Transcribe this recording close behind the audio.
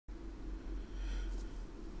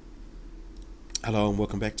Hello and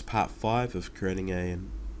welcome back to part 5 of creating a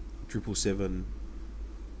Drupal 7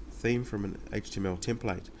 theme from an HTML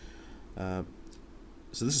template.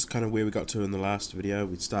 So this is kind of where we got to in the last video.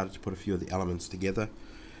 We started to put a few of the elements together.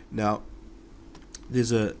 Now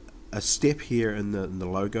there's a step here in the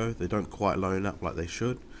logo. They don't quite line up like they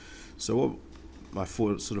should. So what my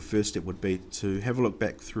sort of first step would be to have a look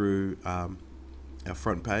back through our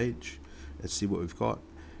front page and see what we've got.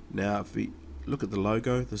 Now if we look at the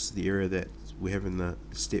logo, this is the area that we're having the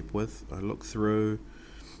step with. I look through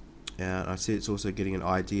and I see it's also getting an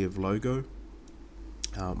ID of logo.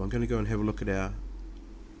 I'm going to go and have a look at our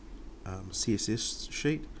CSS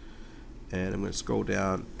sheet, and I'm going to scroll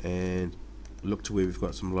down and look to where we've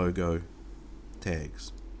got some logo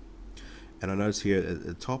tags. And I notice here at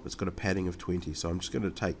the top it's got a padding of 20, so I'm just going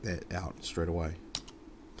to take that out straight away.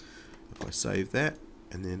 If I save that,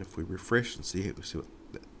 and then if we refresh and see what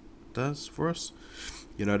that does for us,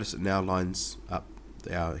 you notice it now lines up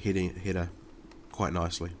our header quite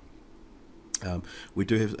nicely. We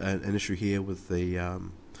do have an issue here with the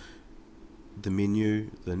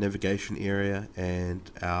menu, the navigation area,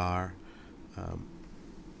 and our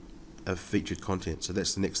featured content. So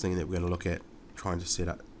that's the next thing that we're going to look at trying to set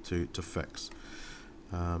up to fix.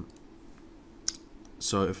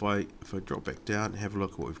 So if I drop back down and have a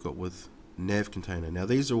look at what we've got with nav container. Now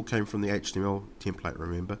these all came from the HTML template,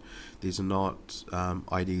 remember. These are not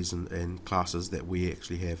IDs and classes that we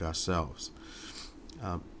actually have ourselves,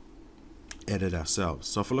 added ourselves.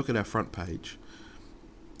 So if I look at our front page,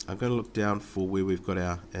 I'm going to look down for where we've got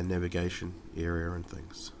our navigation area and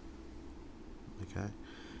things. Okay,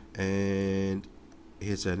 and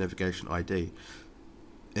here's our navigation ID.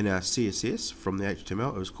 In our CSS from the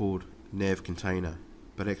HTML it was called nav container,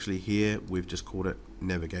 but actually here we've just called it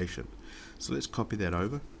navigation. So let's copy that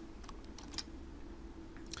over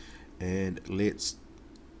and let's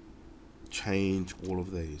change all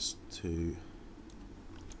of these to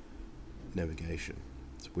navigation.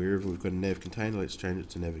 So wherever we've got a nav container, let's change it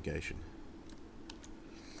to navigation.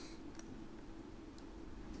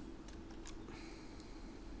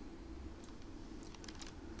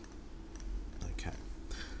 Okay,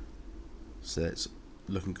 so that's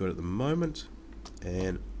looking good at the moment,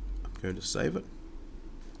 and I'm going to save it,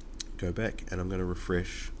 go back, and I'm going to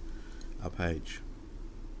refresh our page.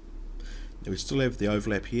 Now we still have the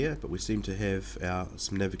overlap here, but we seem to have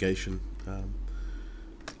some navigation a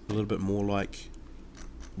little bit more like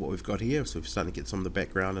what we've got here. So we're starting to get some of the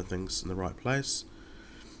background and things in the right place.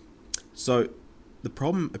 So the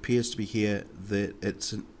problem appears to be here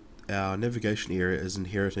that our navigation area is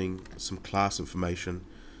inheriting some class information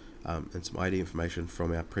and some ID information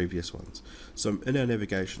from our previous ones. So in our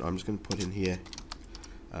navigation, I'm just going to put in here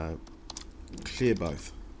clear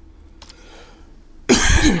both.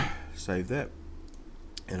 Save that,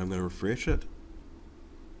 and I'm going to refresh it.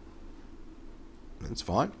 That's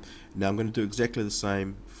fine. Now I'm going to do exactly the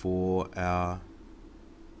same for our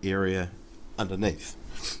area underneath.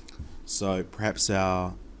 So perhaps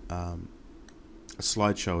our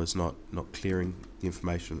slideshow is not clearing the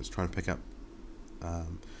information. It's trying to pick up,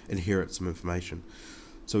 inherit some information.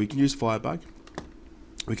 So we can use Firebug.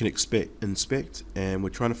 We can inspect, and we're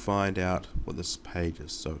trying to find out what this page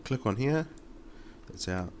is. So click on here. That's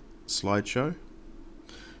our slideshow.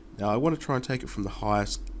 Now I want to try and take it from the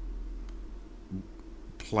highest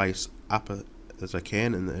place up as I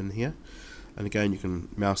can in here, and again you can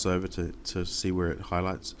mouse over to see where it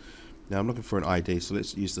highlights. Now I'm looking for an ID, so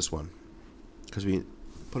let's use this one because we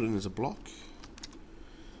put it in as a block,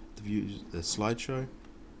 the slideshow,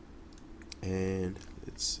 and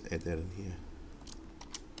let's add that in here,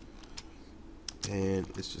 and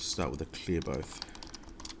let's just start with a clear both.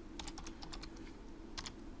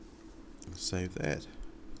 Save that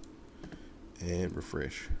and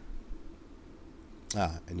refresh.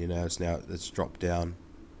 And you notice now it's dropped down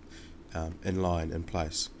in line, in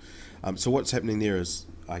place. So what's happening there is,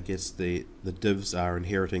 I guess the divs are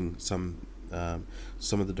inheriting some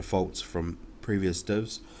of the defaults from previous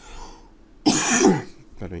divs,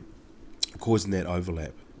 pardon me, causing that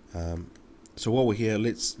overlap. So while we're here,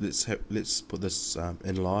 let's put this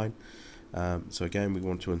in line. So again, we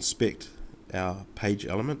want to inspect our page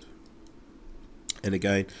element. And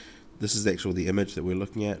again, this is actually the image that we're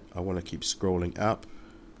looking at. I want to keep scrolling up,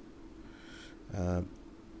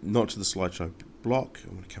 not to the slideshow block.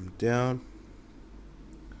 I want to come down,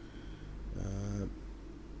 and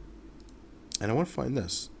I want to find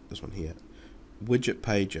this one here, widget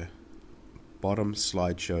pager, bottom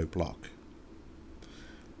slideshow block.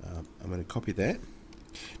 I'm going to copy that.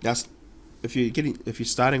 Now, if you're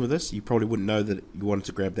starting with this, you probably wouldn't know that you wanted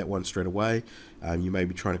to grab that one straight away. You may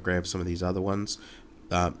be trying to grab some of these other ones.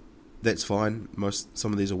 that's fine.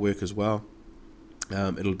 Some of these will work as well.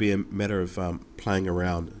 It'll be a matter of playing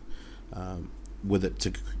around with it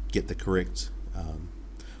to get the correct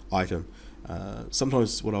item.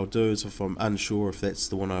 Sometimes what I'll do is, if I'm unsure if that's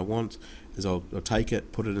the one I want, is I'll take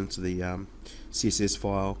it, put it into the CSS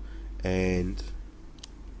file, and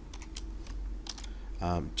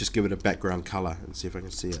just give it a background color and see if I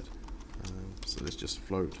can see it. So let's just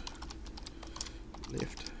float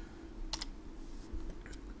left.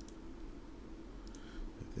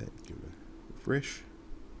 Like that, give it a refresh.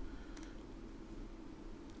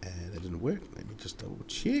 And that didn't work. Let me just double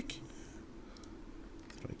check.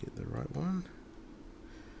 Did I get the right one?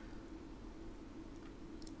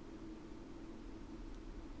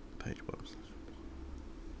 Page bottoms.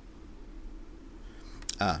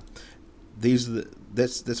 These are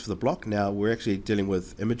that's for the block. Now we're actually dealing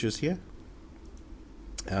with images here.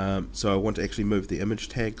 So I want to actually move the image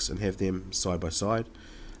tags and have them side by side.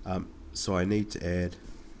 So I need to add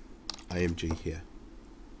AMG here.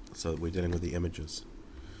 So we're dealing with the images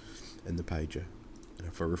in the pager. And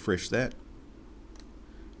if I refresh that,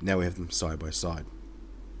 now we have them side by side.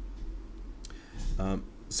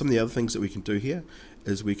 Some of the other things that we can do here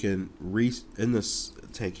is we can in this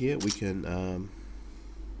tag here we can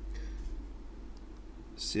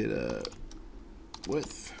set a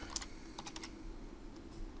width.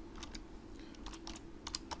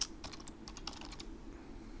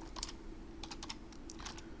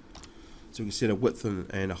 So we can set a width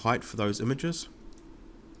and a height for those images.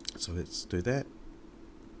 So let's do that.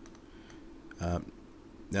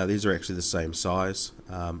 Now these are actually the same size.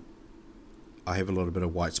 I have a little bit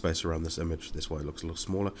of white space around this image, that's why it looks a little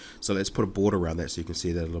smaller. So let's put a border around that so you can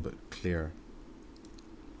see that a little bit clearer.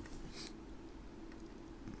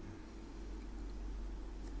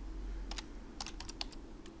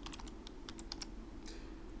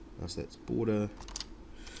 So that's border,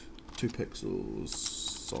 2 pixels,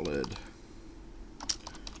 solid,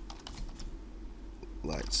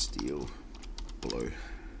 light steel, blue,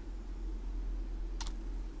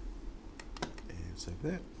 and save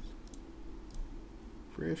that.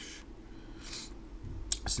 Fresh.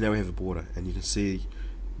 So now we have a border, and you can see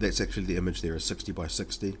that's actually the image there is 60 by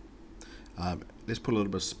 60. Let's put a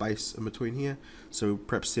little bit of space in between here. So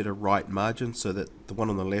perhaps set a right margin so that the one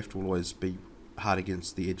on the left will always be hard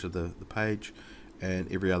against the edge of the page,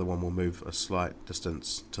 and every other one will move a slight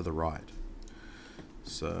distance to the right.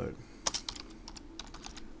 So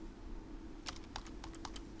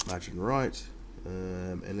margin right,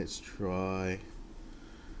 and let's try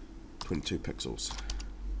 22 pixels.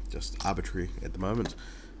 Just arbitrary at the moment.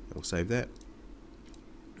 We'll save that,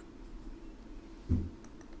 and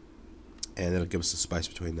that'll give us a space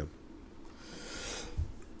between them.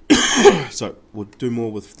 So we'll do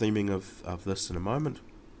more with theming of this in a moment,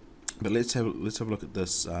 but let's have a look at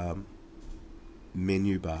this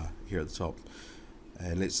menu bar here at the top,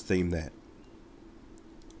 and let's theme that.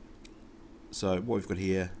 So what we've got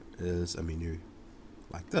here is a menu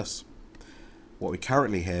like this. What we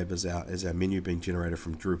currently have is our menu being generated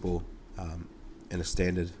from Drupal in a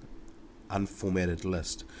standard unformatted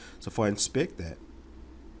list. So if I inspect that,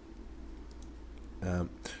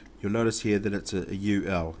 you'll notice here that it's a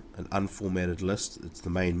UL, an unformatted list. It's the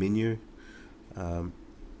main menu, and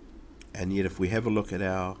yet if we have a look at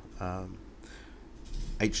our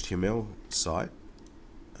HTML site,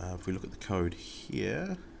 if we look at the code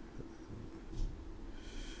here,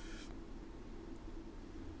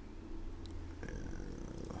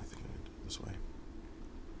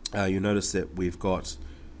 you'll notice that we've got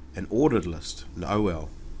an ordered list, an OL.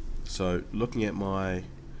 So looking at my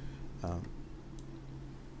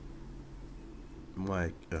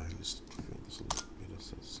just this a little better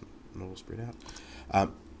so it's not all spread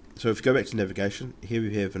out. So if you go back to navigation, here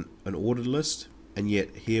we have an ordered list, and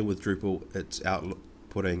yet here with Drupal it's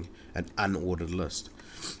outputting an unordered list.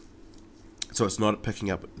 So it's not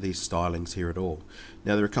picking up these stylings here at all.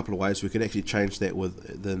 Now there are a couple of ways we can actually change that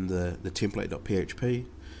within the template.php,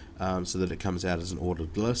 so that it comes out as an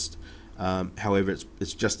ordered list. However,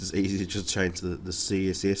 it's just as easy to just change the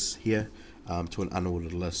CSS here to an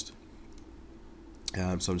unordered list. So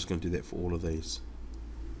I'm just going to do that for all of these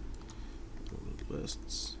ordered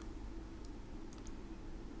lists.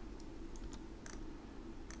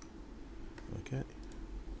 Okay,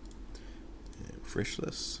 and refresh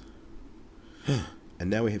this, and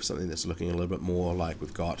now we have something that's looking a little bit more like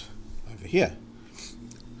we've got over here.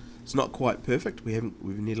 It's not quite perfect. We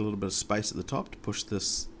need a little bit of space at the top to push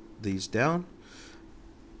these down.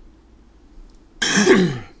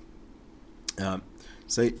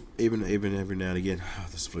 So even every now and again,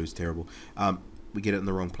 this flu's terrible. We get it in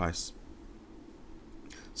the wrong place.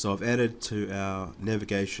 So I've added to our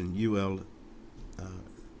navigation UL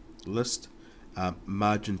list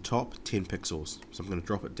margin top 10 pixels. So I'm going to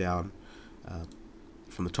drop it down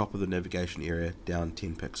from the top of the navigation area down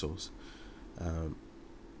 10 pixels.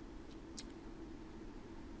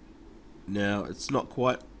 Now it's not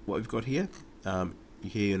quite what we've got here.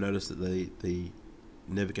 Here you'll notice that the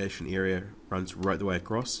navigation area runs right the way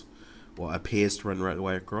across, or appears to run right the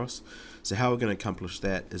way across. So how we're going to accomplish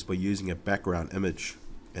that is by using a background image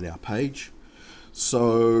in our page.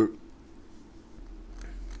 So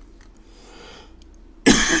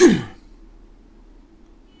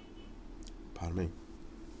pardon me.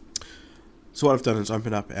 So what I've done is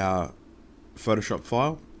open up our Photoshop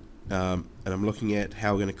file, and I'm looking at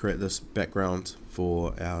how we're going to create this background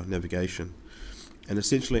for our navigation. And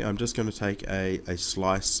essentially I'm just going to take a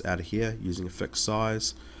slice out of here using a fixed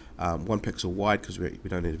size, 1 pixel wide, because we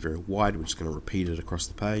don't need it very wide. We're just going to repeat it across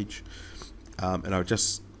the page, and I've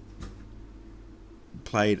just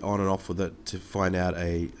played on and off with it to find out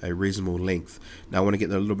a reasonable length. Now I want to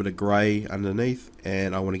get a little bit of grey underneath,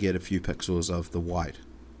 and I want to get a few pixels of the white,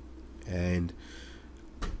 and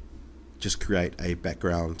just create a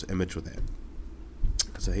background image with that.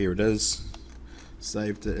 So here it is,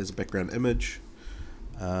 saved it as a background image,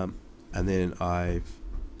 and then I've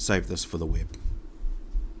saved this for the web.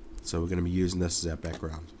 So we're going to be using this as our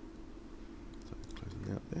background. So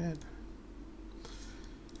closing out that.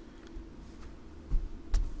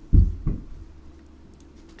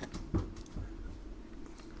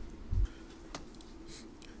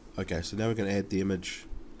 Okay, so now we're going to add the image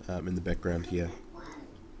in the background here.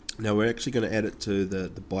 Now we're actually going to add it to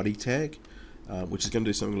the body tag, which is going to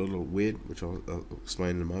do something a little weird, which I'll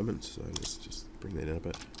explain in a moment. So let's just bring that in a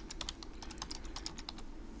bit.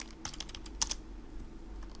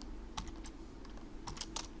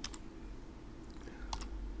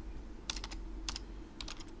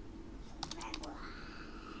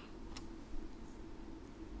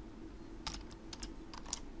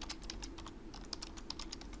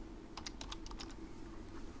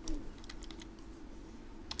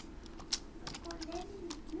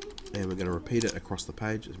 And we're going to repeat it across the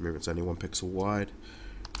page. Remember, it's only 1 pixel wide.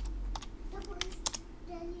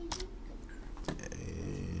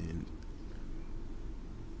 And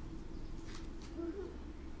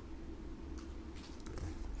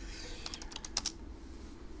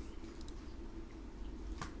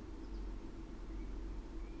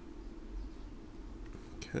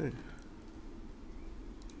okay.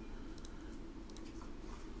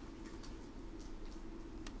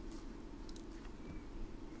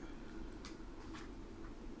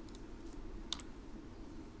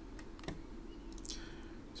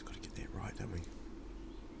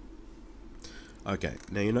 Okay,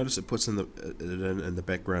 now you notice it puts in the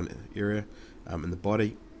background area in the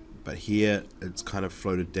body, but here it's kind of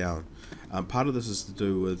floated down. Part of this is to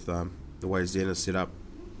do with the way Zen is set up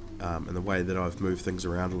and the way that I've moved things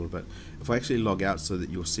around a little bit. If I actually log out so that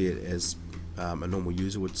you'll see it as a normal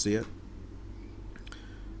user would see it,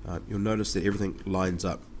 you'll notice that everything lines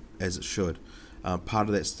up as it should. Part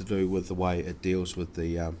of that's to do with the way it deals with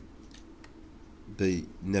the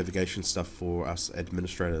navigation stuff for us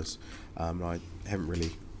administrators. I haven't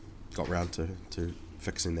really got around to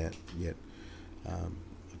fixing that yet. I'll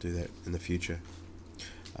do that in the future.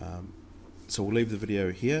 So we'll leave the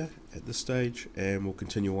video here at this stage, and we'll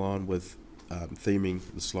continue on with theming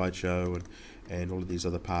the slideshow and all of these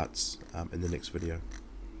other parts in the next video.